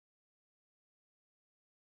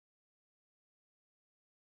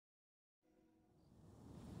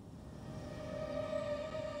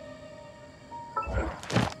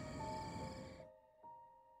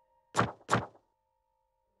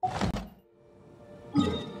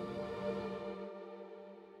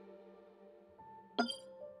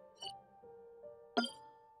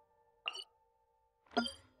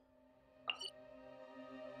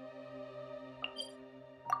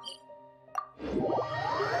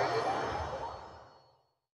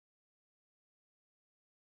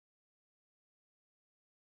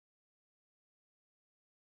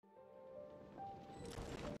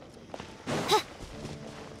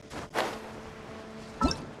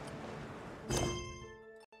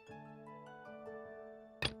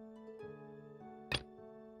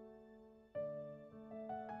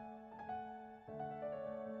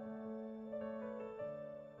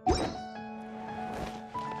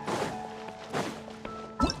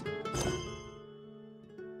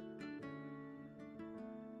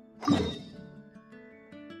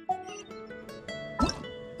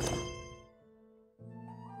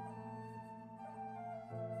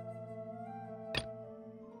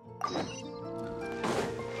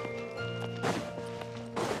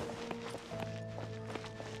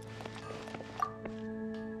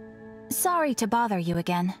Sorry to bother you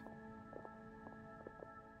again.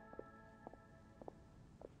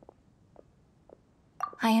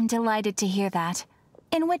 I am delighted to hear that.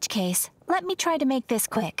 In which case, let me try to make this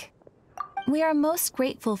quick. We are most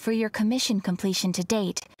grateful for your commission completion to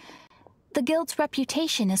date. The Guild's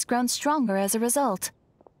reputation has grown stronger as a result.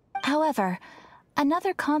 However,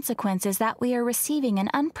 another consequence is that we are receiving an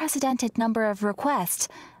unprecedented number of requests,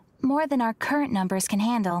 more than our current numbers can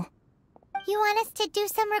handle. You want us to do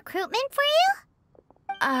some recruitment for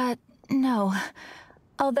you? No.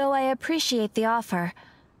 Although I appreciate the offer.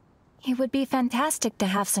 It would be fantastic to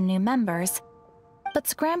have some new members. But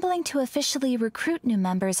scrambling to officially recruit new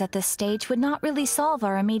members at this stage would not really solve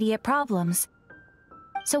our immediate problems.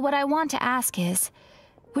 So what I want to ask is,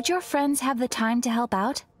 would your friends have the time to help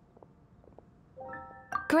out?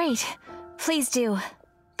 Great. Please do.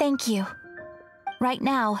 Thank you. Right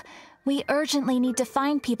now, we urgently need to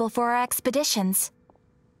find people for our expeditions.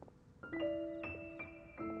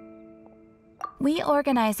 We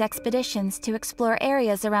organize expeditions to explore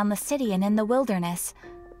areas around the city and in the wilderness.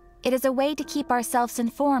 It is a way to keep ourselves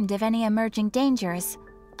informed of any emerging dangers,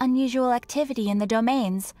 unusual activity in the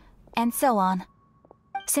domains, and so on.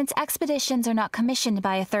 Since expeditions are not commissioned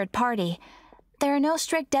by a third party, there are no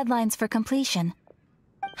strict deadlines for completion.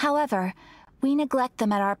 However, we neglect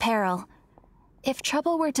them at our peril. If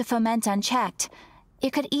trouble were to foment unchecked,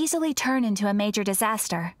 it could easily turn into a major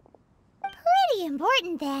disaster. Pretty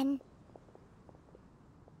important, then.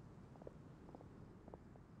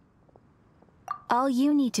 All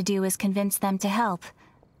you need to do is convince them to help.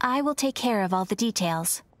 I will take care of all the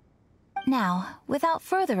details. Now, without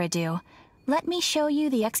further ado, let me show you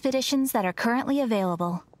the expeditions that are currently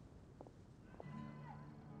available.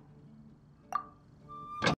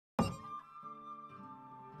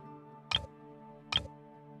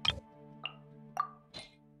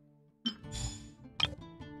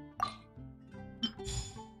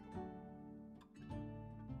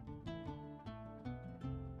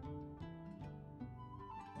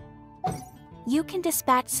 You can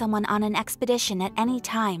dispatch someone on an expedition at any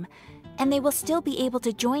time, and they will still be able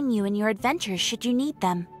to join you in your adventures should you need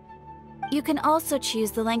them. You can also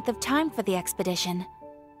choose the length of time for the expedition.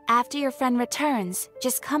 After your friend returns,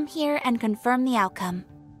 just come here and confirm the outcome.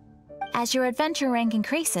 As your adventure rank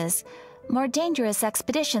increases, more dangerous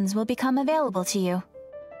expeditions will become available to you.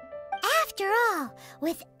 After all,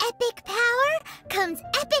 with epic power comes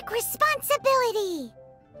epic responsibility!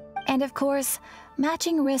 And of course,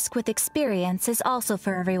 matching risk with experience is also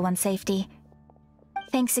for everyone's safety.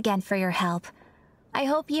 Thanks again for your help. I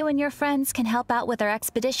hope you and your friends can help out with our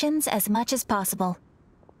expeditions as much as possible.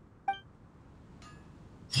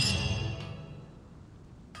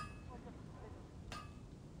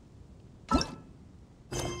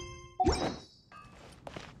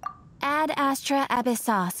 Ad Astra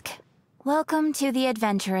Abyssosk. Welcome to the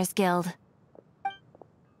Adventurers Guild.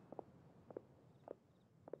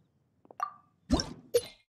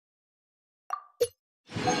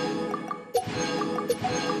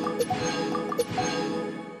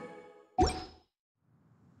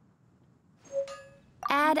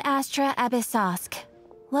 Ad Astra Abyssosk.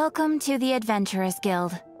 Welcome to the Adventurers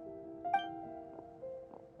Guild.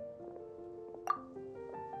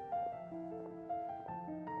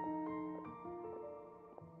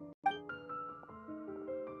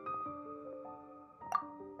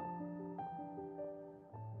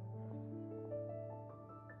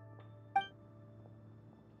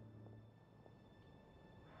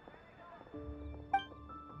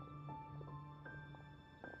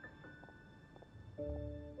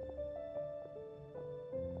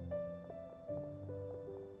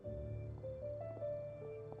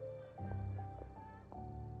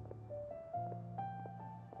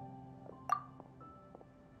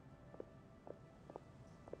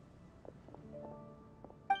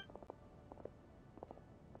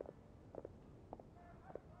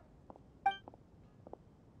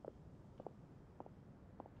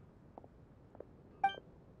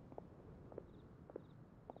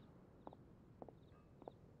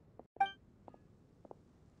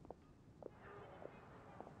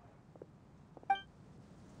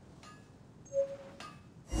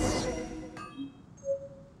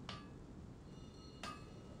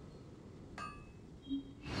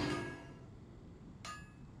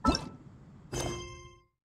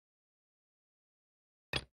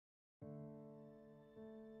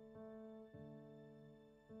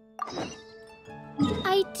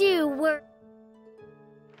 I do work.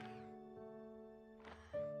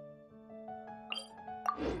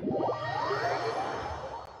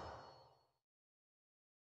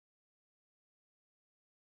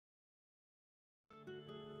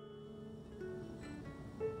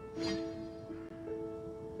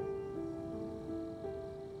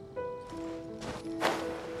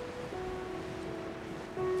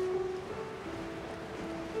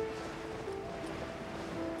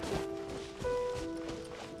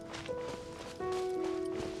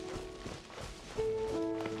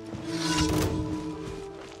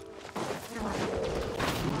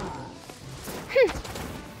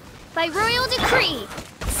 By royal decree.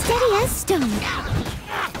 Steady as stone.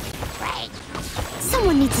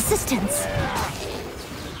 Someone needs assistance.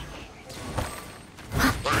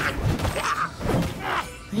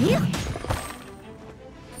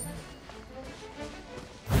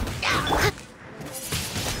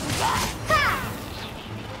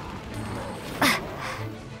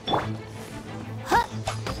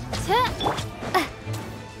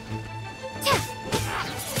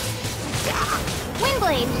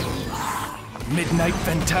 Midnight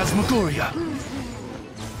Phantasmagoria.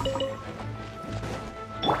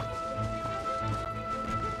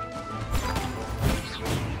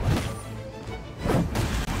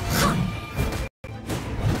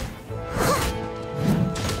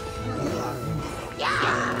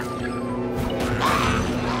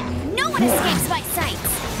 No one escapes my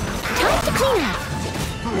sights. Time to clean up.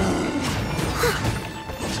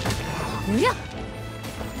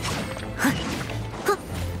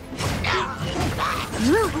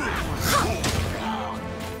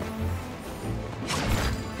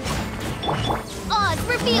 Oz,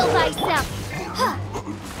 reveal thyself!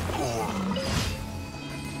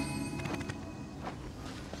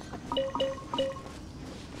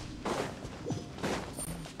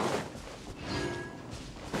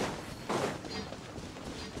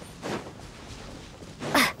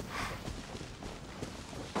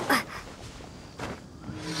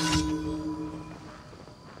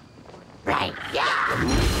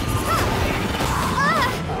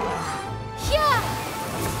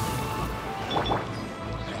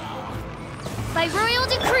 By royal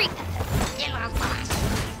decree.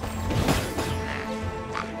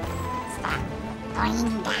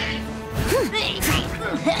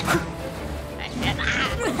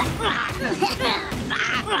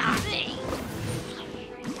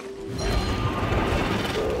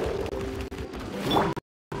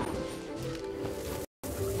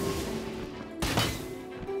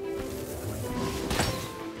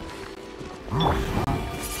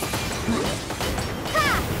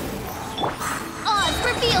 Oz,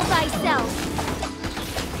 reveal thyself!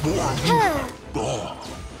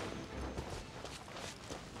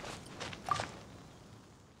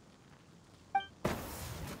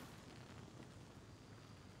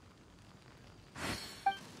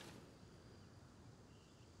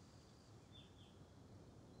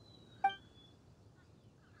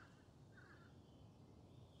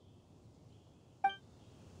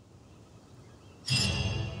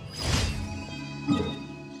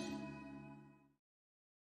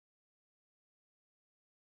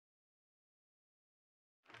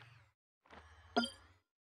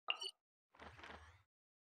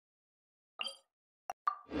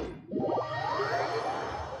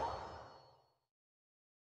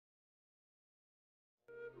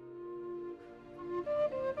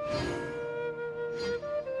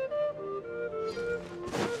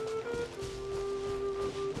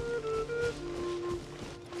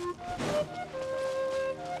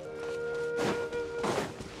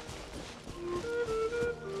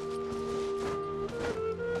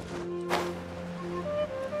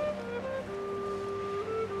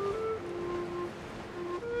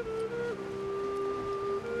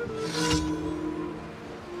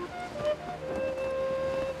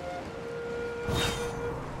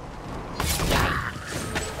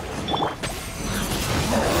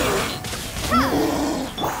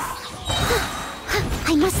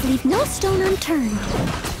 I must leave no stone unturned.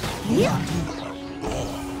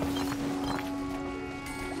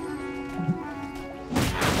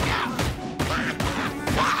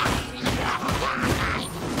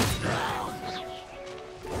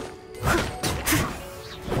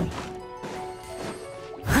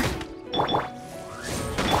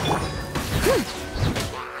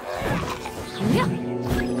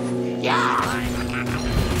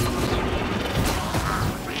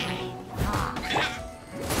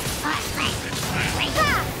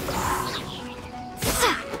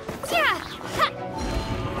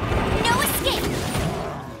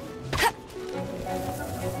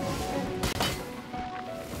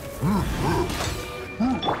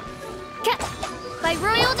 By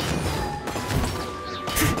royal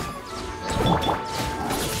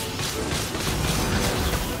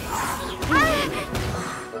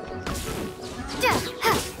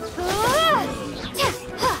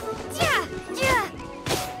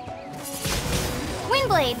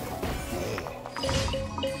Windblade.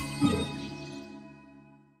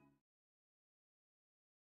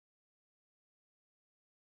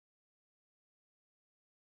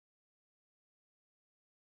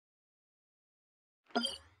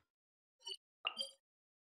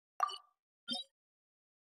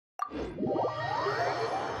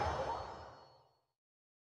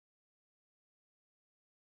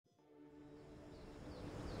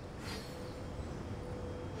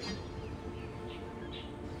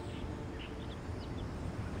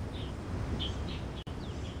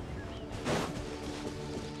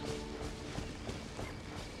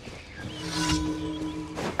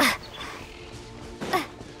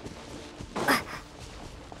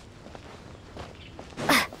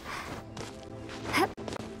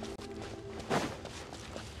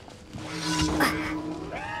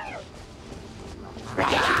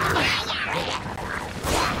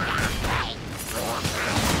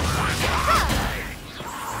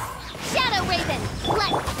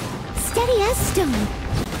 done.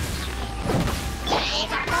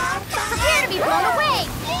 Prepare to be blown away!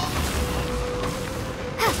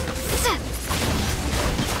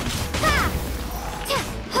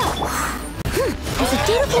 There's a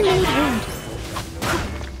beautiful made road.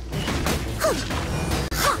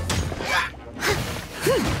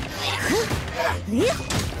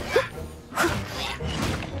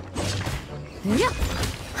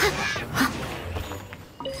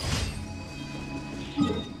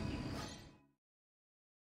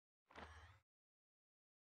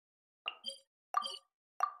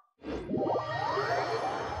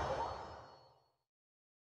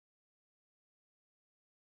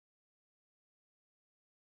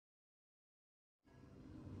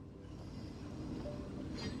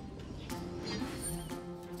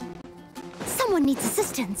 Someone needs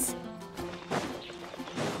assistance.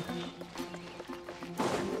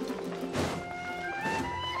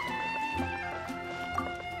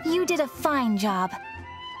 You did a fine job.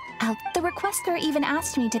 The requester even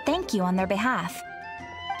asked me to thank you on their behalf.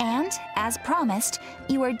 And, as promised,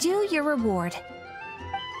 you are due your reward.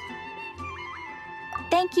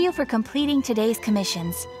 Thank you for completing today's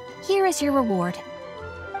commissions. Here is your reward.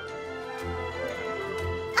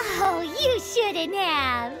 Oh, you shouldn't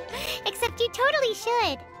have. Except you totally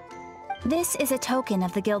should. This is a token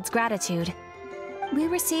of the Guild's gratitude. We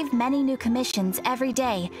receive many new commissions every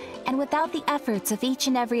day, and without the efforts of each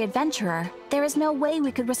and every adventurer, there is no way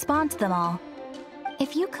we could respond to them all.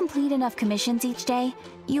 If you complete enough commissions each day,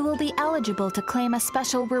 you will be eligible to claim a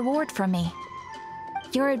special reward from me.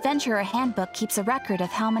 Your adventurer handbook keeps a record of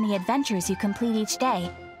how many adventures you complete each day.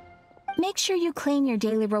 Make sure you claim your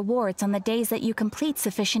daily rewards on the days that you complete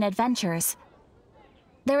sufficient adventures.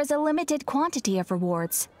 There is a limited quantity of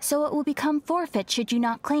rewards, so it will become forfeit should you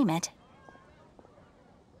not claim it.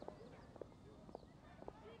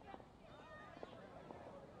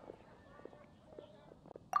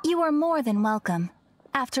 You are more than welcome.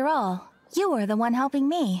 After all, you are the one helping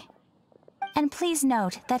me. And please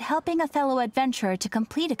note that helping a fellow adventurer to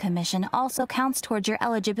complete a commission also counts towards your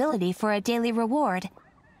eligibility for a daily reward.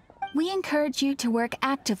 We encourage you to work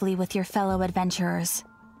actively with your fellow adventurers.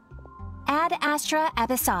 Ad Astra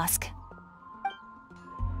Abyssosk.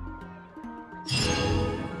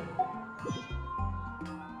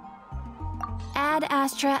 Ad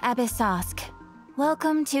Astra Abyssosk.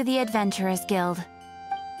 Welcome to the Adventurers Guild.